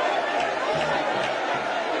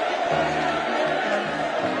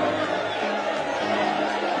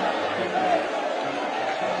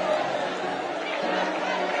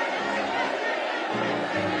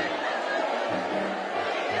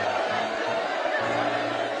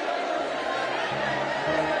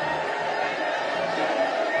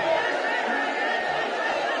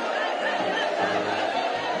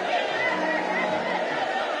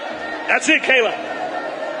 That's it, Kayla.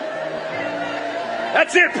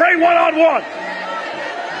 That's it. Pray one-on-one.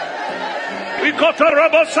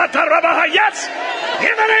 Yes!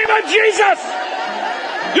 In the name of Jesus!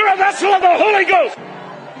 You're a vessel of the Holy Ghost.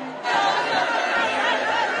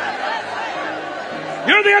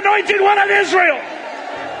 You're the anointed one of Israel.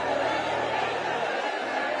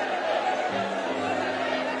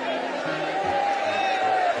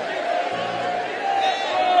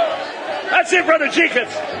 That's it, Brother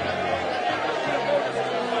Jenkins.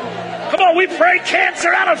 Come on, we pray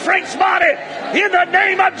cancer out of Frank's body in the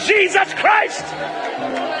name of Jesus Christ.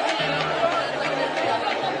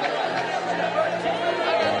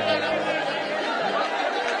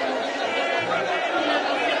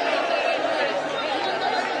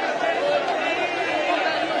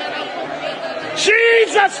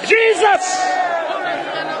 Jesus, Jesus.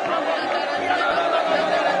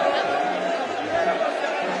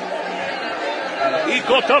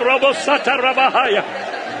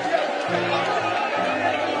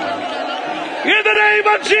 In the name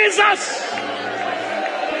of Jesus.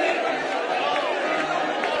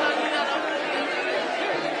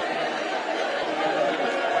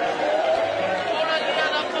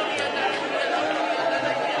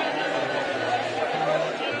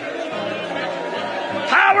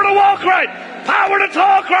 Power to walk right. Power to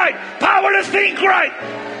talk right. Power to think right.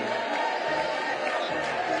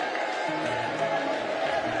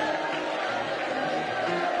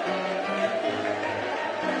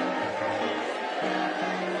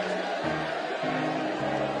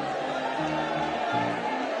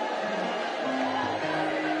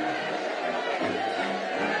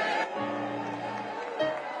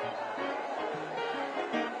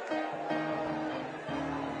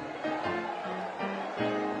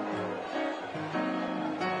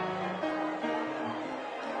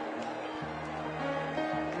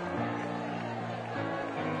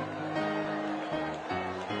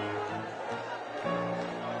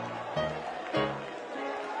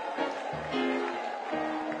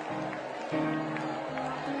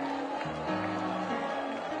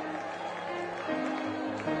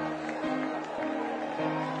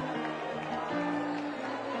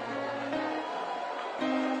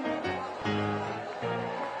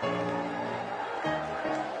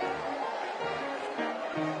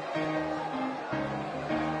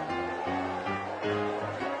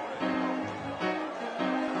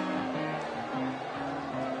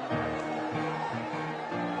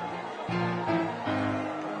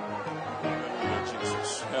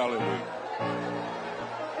 Hallelujah.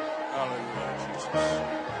 Hallelujah, Jesus.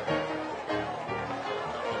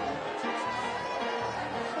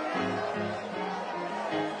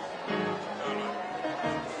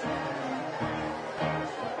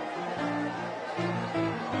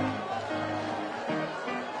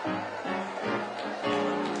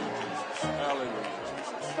 Hallelujah,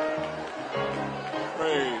 Jesus.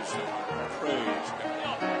 Praise God. Praise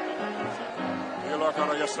God.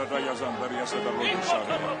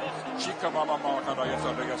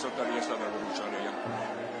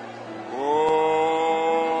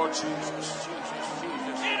 Oh, Jesus, Jesus,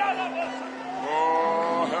 Jesus.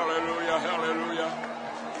 Oh, hallelujah, hallelujah.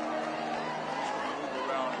 Move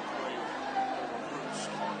around and play with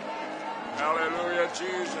hallelujah,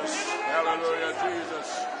 Jesus. Hallelujah, Jesus.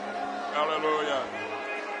 Hallelujah.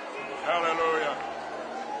 Hallelujah.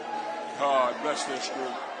 God, bless this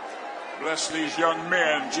group. Bless these young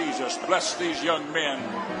men, Jesus. Bless these young men.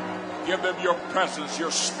 Give them your presence,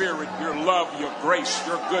 your spirit, your love, your grace,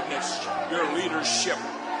 your goodness, your leadership.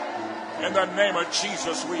 In the name of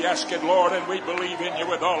Jesus, we ask it, Lord, and we believe in you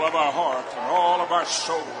with all of our heart and all of our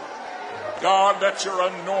soul. God, let your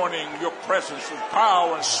anointing, your presence and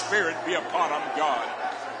power and spirit be upon them, God.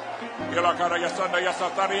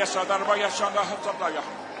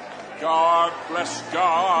 God, bless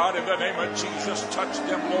God, in the name of Jesus. Touch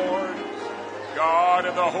them, Lord. God,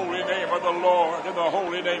 in the holy name of the Lord, in the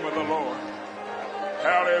holy name of the Lord.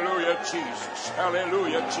 Hallelujah, Jesus.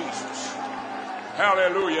 Hallelujah, Jesus.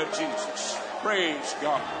 Hallelujah, Jesus. Praise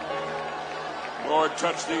God. Lord,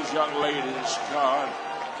 touch these young ladies, God.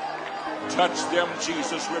 Touch them,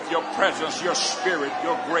 Jesus, with your presence, your spirit,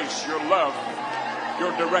 your grace, your love,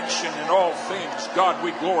 your direction in all things. God,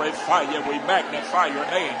 we glorify you. We magnify your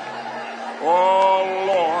name. Oh,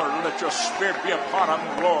 Lord, let your spirit be upon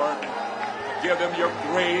them, Lord. Give them your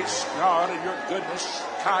grace, God, and your goodness,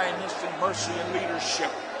 kindness, and mercy and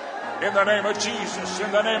leadership. In the name of Jesus,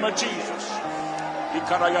 in the name of Jesus.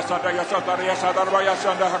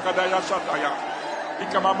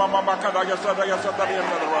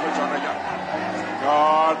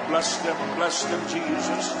 God bless them,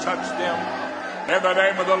 Jesus. Touch them in the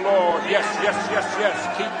name of the Lord. Yes, yes, yes, yes.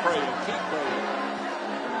 Keep praying, keep praying.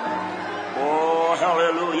 Oh,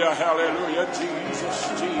 hallelujah, hallelujah, Jesus,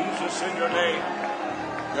 Jesus, in your name.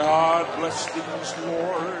 God bless these,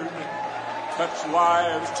 Lord. Touch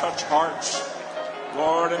lives, touch hearts.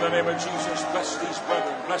 Lord, in the name of Jesus, bless these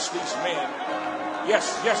brethren, bless these men.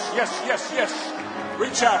 Yes, yes, yes, yes, yes.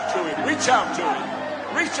 Reach out to him, reach out to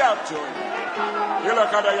him, reach out to him.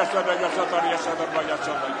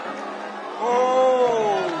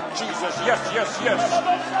 Oh, Jesus, yes, yes, yes.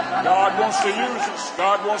 God wants to use us.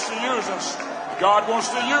 God wants to use us. God wants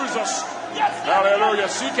to use us. Hallelujah.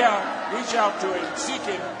 Seek out, reach out to him, seek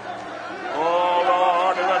him. Oh,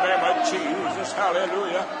 Lord, in the name of Jesus,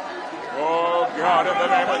 hallelujah. Oh, God, in the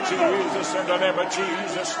name of Jesus, in the name of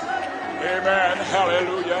Jesus. Amen.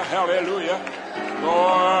 Hallelujah, hallelujah.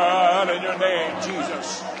 Lord, in your name,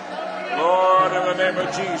 Jesus. Lord, in the name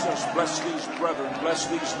of Jesus, bless these brethren, bless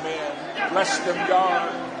these men, bless them,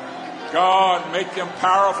 God. God, make them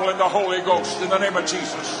powerful in the Holy Ghost, in the name of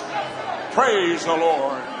Jesus. Praise the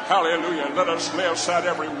Lord. Hallelujah. Let us lay aside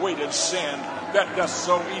every weighted sin that does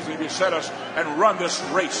so easily beset us and run this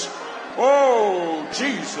race. Oh,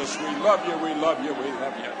 Jesus, we love you, we love you, we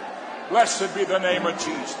love you. Blessed be the name of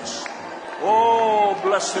Jesus. Oh,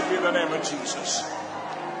 blessed be the name of Jesus.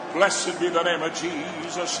 Blessed be the name of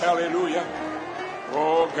Jesus. Hallelujah.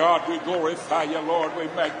 Oh, God, we glorify you, Lord. We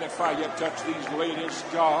magnify you. Touch these ladies,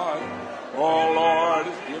 God. Oh, Lord,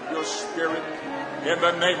 give your spirit in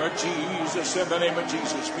the name of Jesus. In the name of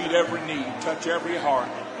Jesus. Meet every need. Touch every heart.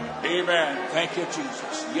 Amen. Thank you,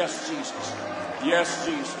 Jesus. Yes, Jesus. Yes,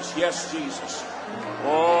 Jesus. Yes, Jesus.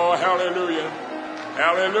 Oh, hallelujah.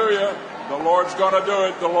 Hallelujah. The Lord's going to do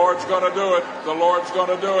it. The Lord's going to do it. The Lord's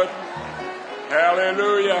going to do it.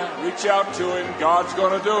 Hallelujah. Reach out to him. God's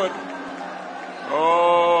going to do it.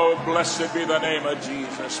 Oh, blessed be the name of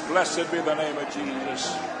Jesus. Blessed be the name of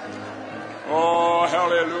Jesus. Oh,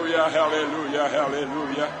 hallelujah, hallelujah,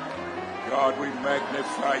 hallelujah. God, we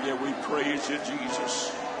magnify you. We praise you,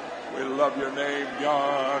 Jesus. We love your name,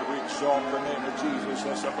 God. We exalt the name of Jesus.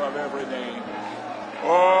 That's above every name.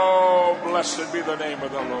 Oh, blessed be the name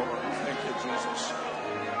of the Lord. Thank you, Jesus.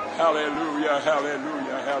 Hallelujah,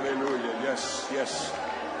 hallelujah, hallelujah. Yes, yes.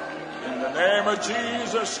 In the name of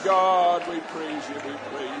Jesus, God, we praise you, we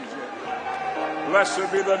praise you.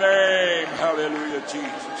 Blessed be the name. Hallelujah,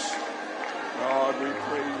 Jesus. God, we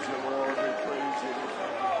praise you, Lord. We praise you.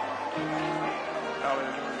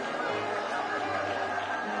 Hallelujah.